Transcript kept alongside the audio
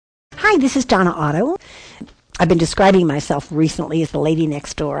Hi, this is Donna Otto. I've been describing myself recently as the lady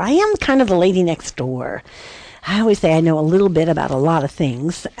next door. I am kind of the lady next door. I always say I know a little bit about a lot of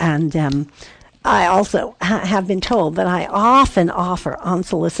things, and I also have been told that I often offer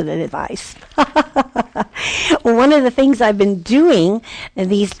unsolicited advice. One of the things I've been doing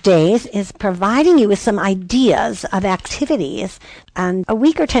these days is providing you with some ideas of activities. And a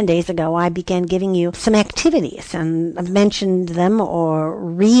week or 10 days ago, I began giving you some activities, and I've mentioned them or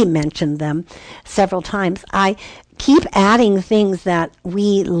re-mentioned them several times. I keep adding things that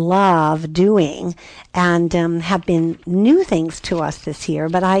we love doing and have been new things to us this year.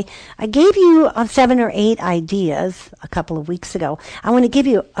 But I gave you 7 or 8 ideas a couple of weeks ago. I want to give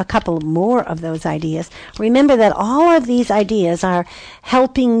you a couple more of those ideas. Remember that all of these ideas are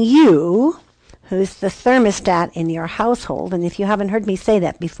helping you, who's the thermostat in your household. And if you haven't heard me say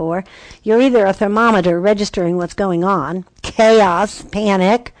that before, you're either a thermometer registering what's going on, chaos,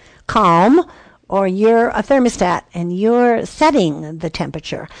 panic, calm, or you're a thermostat and you're setting the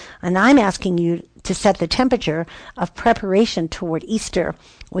temperature. And I'm asking you to set the temperature of preparation toward Easter.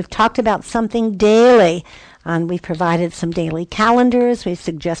 We've talked about something daily, and we've provided some daily calendars. We've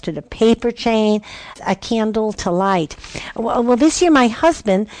suggested a paper chain, a candle to light. Well, this year my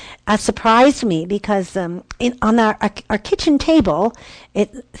husband surprised me because on our kitchen table,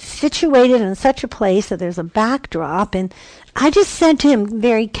 it's situated in such a place that there's a backdrop, and I just said to him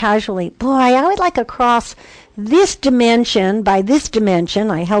very casually, boy, I would like a cross this dimension by this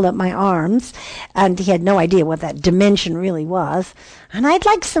dimension. I held up my arms, and he had no idea what that dimension really was. And I'd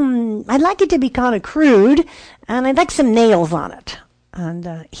like it to be kind of crude, and I'd like some nails on it.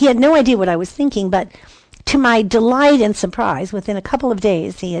 And he had no idea what I was thinking, but to my delight and surprise, within a couple of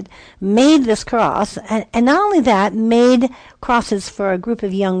days, he had made this cross, and not only that, made crosses for a group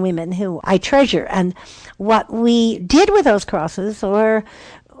of young women who I treasure. And what we did with those crosses, or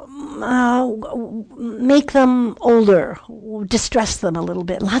make them older, distress them a little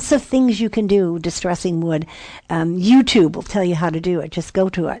bit. Lots of things you can do distressing wood. YouTube will tell you how to do it. Just go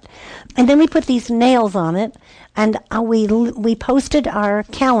to it. And then we put these nails on it, and we posted our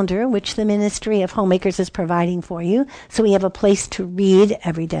calendar, which the Ministry of Homemakers is providing for you, so we have a place to read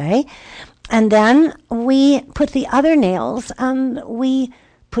every day. And then we put the other nails, and we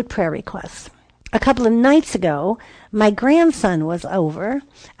put prayer requests. A couple of nights ago, my grandson was over,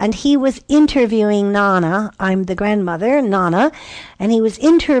 and he was interviewing Nana. I'm the grandmother, Nana, and he was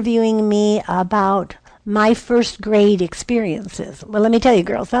interviewing me about my first grade experiences. Well, let me tell you,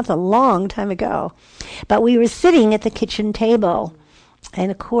 girls, that's a long time ago. But we were sitting at the kitchen table,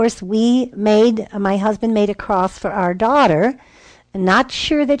 and of course, my husband made a cross for our daughter, not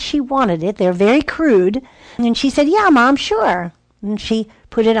sure that she wanted it. They're very crude. And she said, yeah, Mom, sure. And she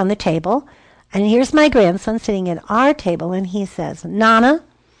put it on the table. And here's my grandson sitting at our table, and he says, Nana,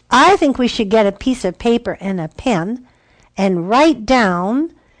 I think we should get a piece of paper and a pen and write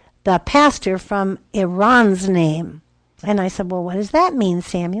down the pastor from Iran's name. And I said, well, what does that mean,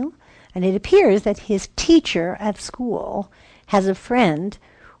 Samuel? And it appears that his teacher at school has a friend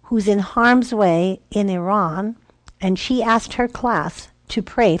who's in harm's way in Iran, and she asked her class to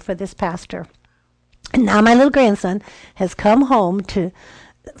pray for this pastor. And now my little grandson has come home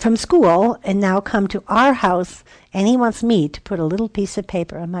from school and now come to our house, and he wants me to put a little piece of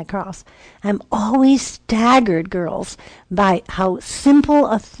paper on my cross. I'm always staggered, girls, by how simple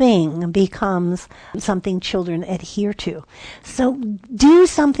a thing becomes something children adhere to. So do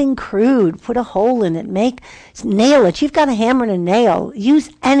something crude, put a hole in it, nail it. You've got a hammer and a nail.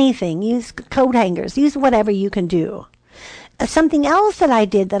 Use anything. Use coat hangers. Use whatever you can do. Something else that I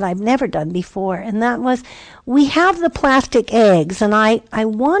did that I've never done before, and that was, we have the plastic eggs, and I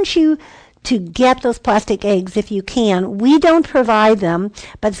want you to get those plastic eggs if you can. We don't provide them,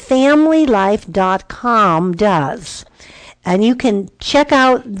 but FamilyLife.com does. And you can check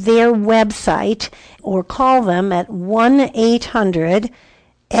out their website or call them at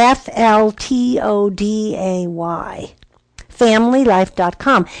 1-800-FLTODAY.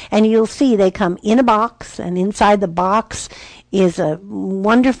 FamilyLife.com, and you'll see they come in a box, and inside the box is a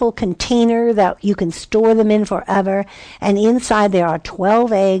wonderful container that you can store them in forever, and inside there are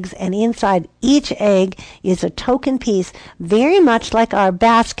 12 eggs, and inside each egg is a token piece, very much like our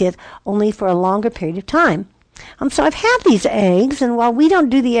basket, only for a longer period of time. So I've had these eggs, and while we don't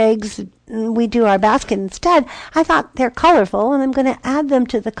do the eggs, we do our basket instead, I thought they're colorful, and I'm going to add them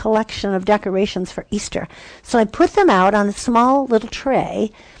to the collection of decorations for Easter. So I put them out on a small little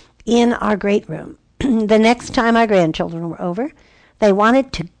tray in our great room. The next time our grandchildren were over, they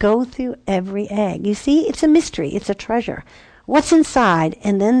wanted to go through every egg. You see, it's a mystery. It's a treasure. What's inside?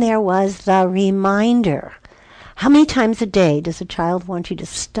 And then there was the reminder. How many times a day does a child want you to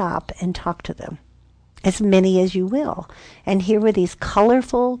stop and talk to them? As many as you will. And here were these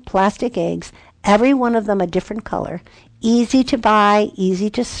colorful plastic eggs, every one of them a different color, easy to buy, easy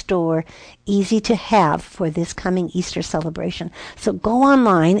to store, easy to have for this coming Easter celebration. So go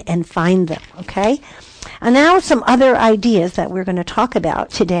online and find them, okay? And now some other ideas that we're going to talk about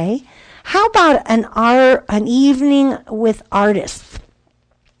today. How about an evening with artists?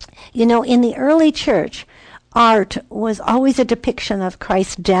 You know, in the early church, art was always a depiction of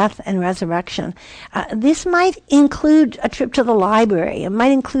Christ's death and resurrection. This might include a trip to the library. It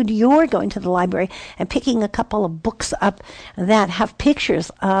might include your going to the library and picking a couple of books up that have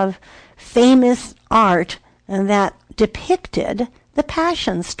pictures of famous art that depicted the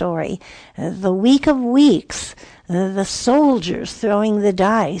Passion story, the Week of Weeks, the soldiers throwing the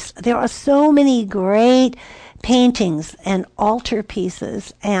dice. There are so many great paintings and altar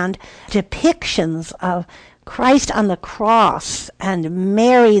pieces and depictions of Christ on the cross and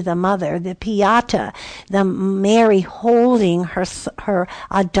Mary the mother, the Pieta, the Mary holding her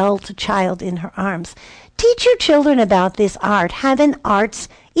adult child in her arms. Teach your children about this art. Have an arts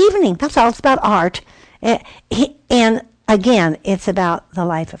evening. That's all. It's about art. And again, it's about the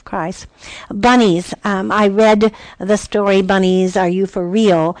life of Christ. Bunnies. I read the story, Bunnies, Are You For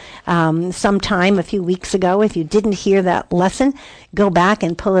Real? Sometime a few weeks ago. If you didn't hear that lesson, go back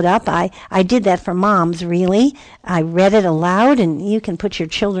and pull it up. I did that for moms, really. I read it aloud, and you can put your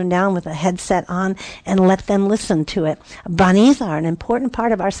children down with a headset on and let them listen to it. Bunnies are an important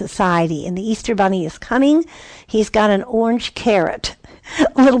part of our society, and the Easter Bunny is coming. He's got an orange carrot.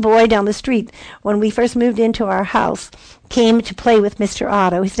 A little boy down the street, when we first moved into our house, came to play with Mr.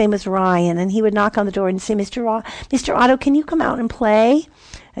 Otto. His name was Ryan, and he would knock on the door and say, Mr. Otto, can you come out and play?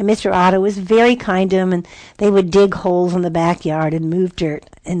 And Mr. Otto was very kind to him, and they would dig holes in the backyard and move dirt.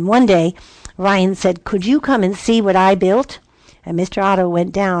 And one day, Ryan said, could you come and see what I built? And Mr. Otto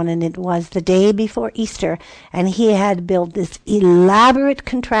went down, and it was the day before Easter, and he had built this elaborate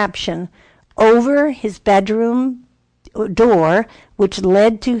contraption over his bedroom door, which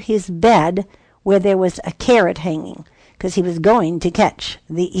led to his bed, where there was a carrot hanging, because he was going to catch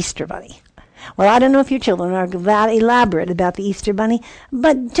the Easter Bunny. Well, I don't know if your children are that elaborate about the Easter Bunny,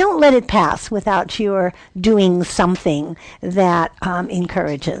 but don't let it pass without your doing something that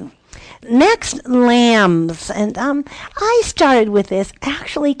encourages. Next, lambs. And I started with this.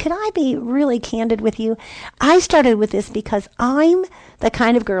 Actually, could I be really candid with you? I started with this because I'm the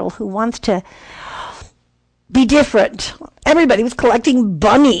kind of girl who wants to be different. Everybody was collecting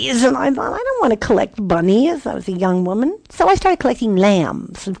bunnies, and I thought, I don't want to collect bunnies. I was a young woman. So I started collecting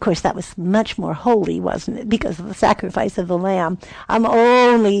lambs. Of course, that was much more holy, wasn't it? Because of the sacrifice of the lamb. I'm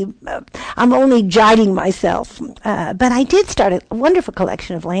only jiding myself. But I did start a wonderful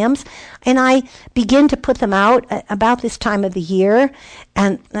collection of lambs, and I began to put them out about this time of the year.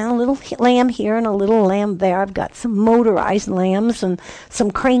 And a little lamb here and a little lamb there. I've got some motorized lambs and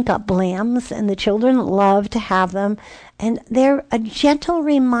some crank-up lambs, and the children love to have them. And they're a gentle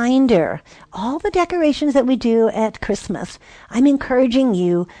reminder. All the decorations that we do at Christmas, I'm encouraging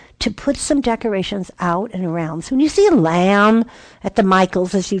you to put some decorations out and around. So when you see a lamb at the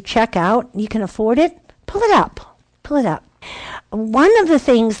Michaels as you check out, you can afford it, pull it up. Pull it up. One of the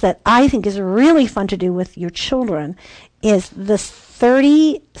things that I think is really fun to do with your children is the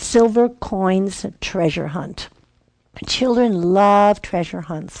 30 silver coins treasure hunt. Children love treasure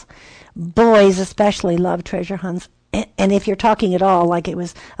hunts. Boys especially love treasure hunts. And if you're talking at all like it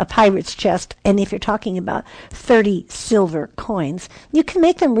was a pirate's chest, and if you're talking about 30 silver coins, you can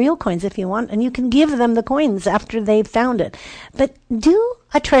make them real coins if you want, and you can give them the coins after they've found it. But do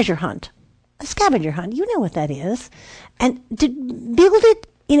a treasure hunt, a scavenger hunt. You know what that is. And build it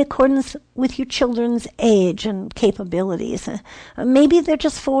in accordance with your children's age and capabilities. Maybe they're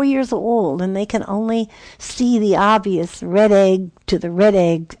just 4 years old and they can only see the obvious red egg to the red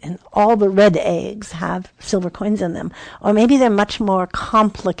egg, and all the red eggs have silver coins in them. Or maybe they're much more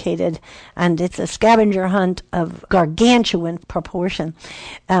complicated and it's a scavenger hunt of gargantuan proportion.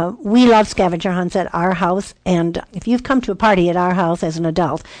 We love scavenger hunts at our house, and if you've come to a party at our house as an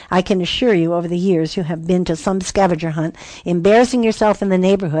adult, I can assure you over the years you have been to some scavenger hunt, embarrassing yourself in the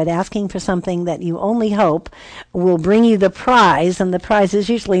neighborhood, asking for something that you only hope will bring you the prize, and the prize is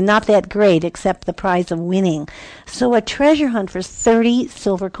usually not that great except the prize of winning. So a treasure hunt for 30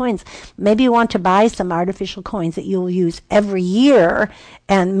 silver coins. Maybe you want to buy some artificial coins that you'll use every year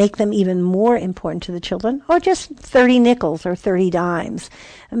and make them even more important to the children, or just 30 nickels or 30 dimes.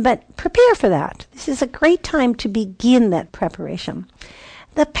 But prepare for that. This is a great time to begin that preparation.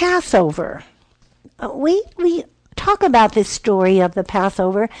 The Passover. We talk about this story of the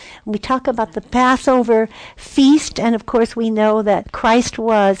Passover. We talk about the Passover feast, and of course we know that Christ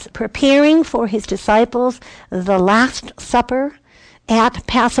was preparing for his disciples the Last Supper at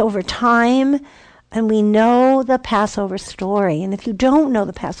Passover time, and we know the Passover story. And if you don't know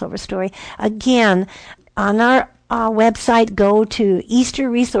the Passover story, again, on our website, go to Easter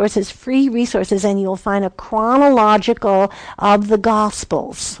Resources, free resources, and you'll find a chronological of the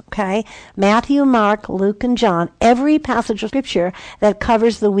Gospels, okay? Matthew, Mark, Luke, and John, every passage of Scripture that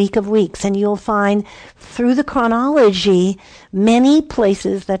covers the week of weeks. And you'll find through the chronology many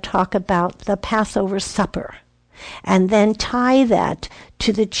places that talk about the Passover supper. And then tie that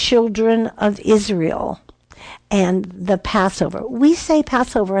to the children of Israel and the Passover. We say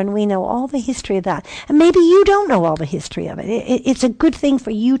Passover and we know all the history of that. And maybe you don't know all the history of it. It's a good thing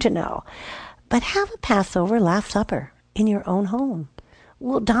for you to know. But have a Passover Last Supper in your own home.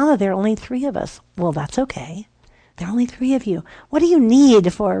 Well, Donna, there are only 3 of us. Well, that's okay. There are only 3 of you. What do you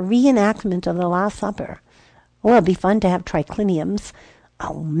need for a reenactment of the Last Supper? Well, it'd be fun to have tricliniums,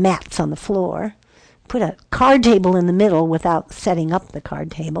 mats on the floor. Put a card table in the middle without setting up the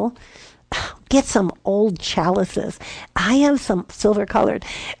card table. Get some old chalices. I have some silver-colored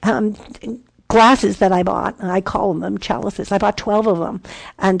glasses that I bought. I call them chalices. I bought 12 of them.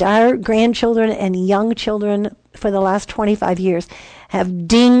 And our grandchildren and young children for the last 25 years have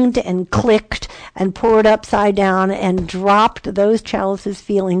dinged and clicked and poured upside down and dropped those chalices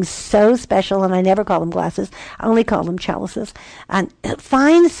feeling so special. And I never call them glasses. I only call them chalices. And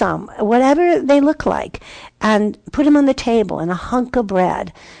find some, whatever they look like, and put them on the table and a hunk of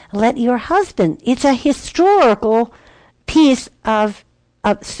bread. Let your husband, it's a historical piece of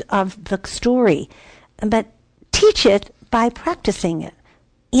the story, but teach it by practicing it.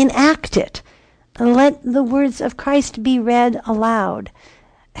 Enact it. Let the words of Christ be read aloud.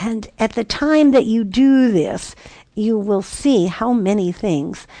 And at the time that you do this, you will see how many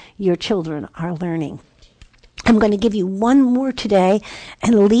things your children are learning. I'm going to give you one more today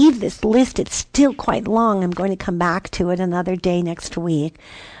and leave this list. It's still quite long. I'm going to come back to it another day next week.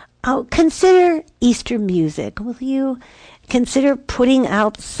 Consider Easter music. Will you consider putting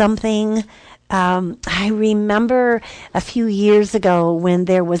out something? I remember a few years ago when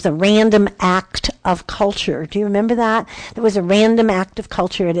there was a random act of culture. Do you remember that? There was a random act of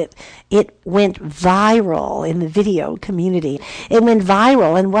culture, and it went viral in the video community. It went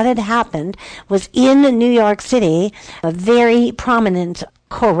viral, and what had happened was in New York City, a very prominent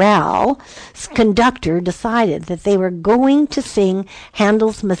chorale conductor decided that they were going to sing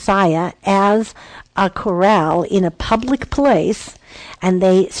Handel's Messiah as a chorale in a public place, and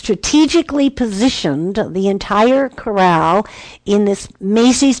they strategically positioned the entire chorale in this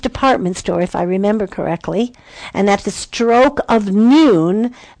Macy's department store, if I remember correctly. And at the stroke of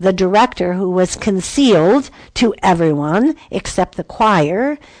noon, the director, who was concealed to everyone except the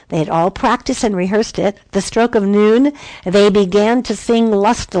choir, they had all practiced and rehearsed it, the stroke of noon, they began to sing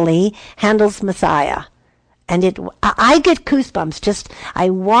lustily Handel's Messiah. And I get goosebumps. I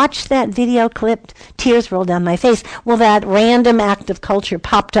watched that video clip, tears roll down my face. Well, that random act of culture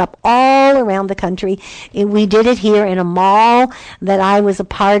popped up all around the country. We did it here in a mall that I was a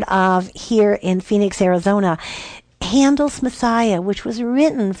part of here in Phoenix, Arizona. Handel's Messiah, which was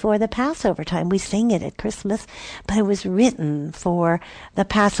written for the Passover time. We sing it at Christmas, but it was written for the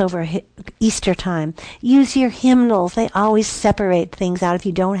Passover Easter time. Use your hymnals. They always separate things out. If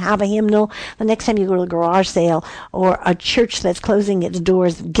you don't have a hymnal, the next time you go to a garage sale or a church that's closing its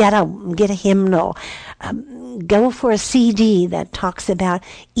doors, get a hymnal. Go for a CD that talks about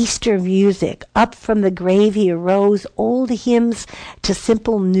Easter music. Up from the grave he arose, old hymns to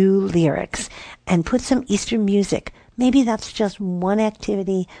simple new lyrics. And put some Easter music. Maybe that's just one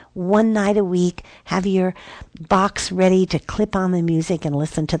activity, one night a week. Have your box ready to clip on the music and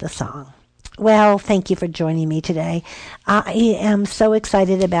listen to the song. Well, thank you for joining me today. I am so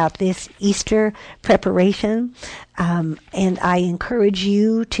excited about this Easter preparation, and I encourage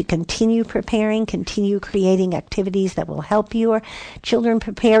you to continue preparing, continue creating activities that will help your children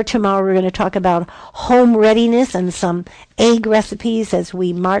prepare. Tomorrow we're going to talk about home readiness and some egg recipes as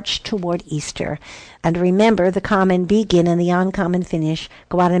we march toward Easter. And remember, the common begin and the uncommon finish.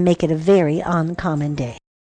 Go out and make it a very uncommon day.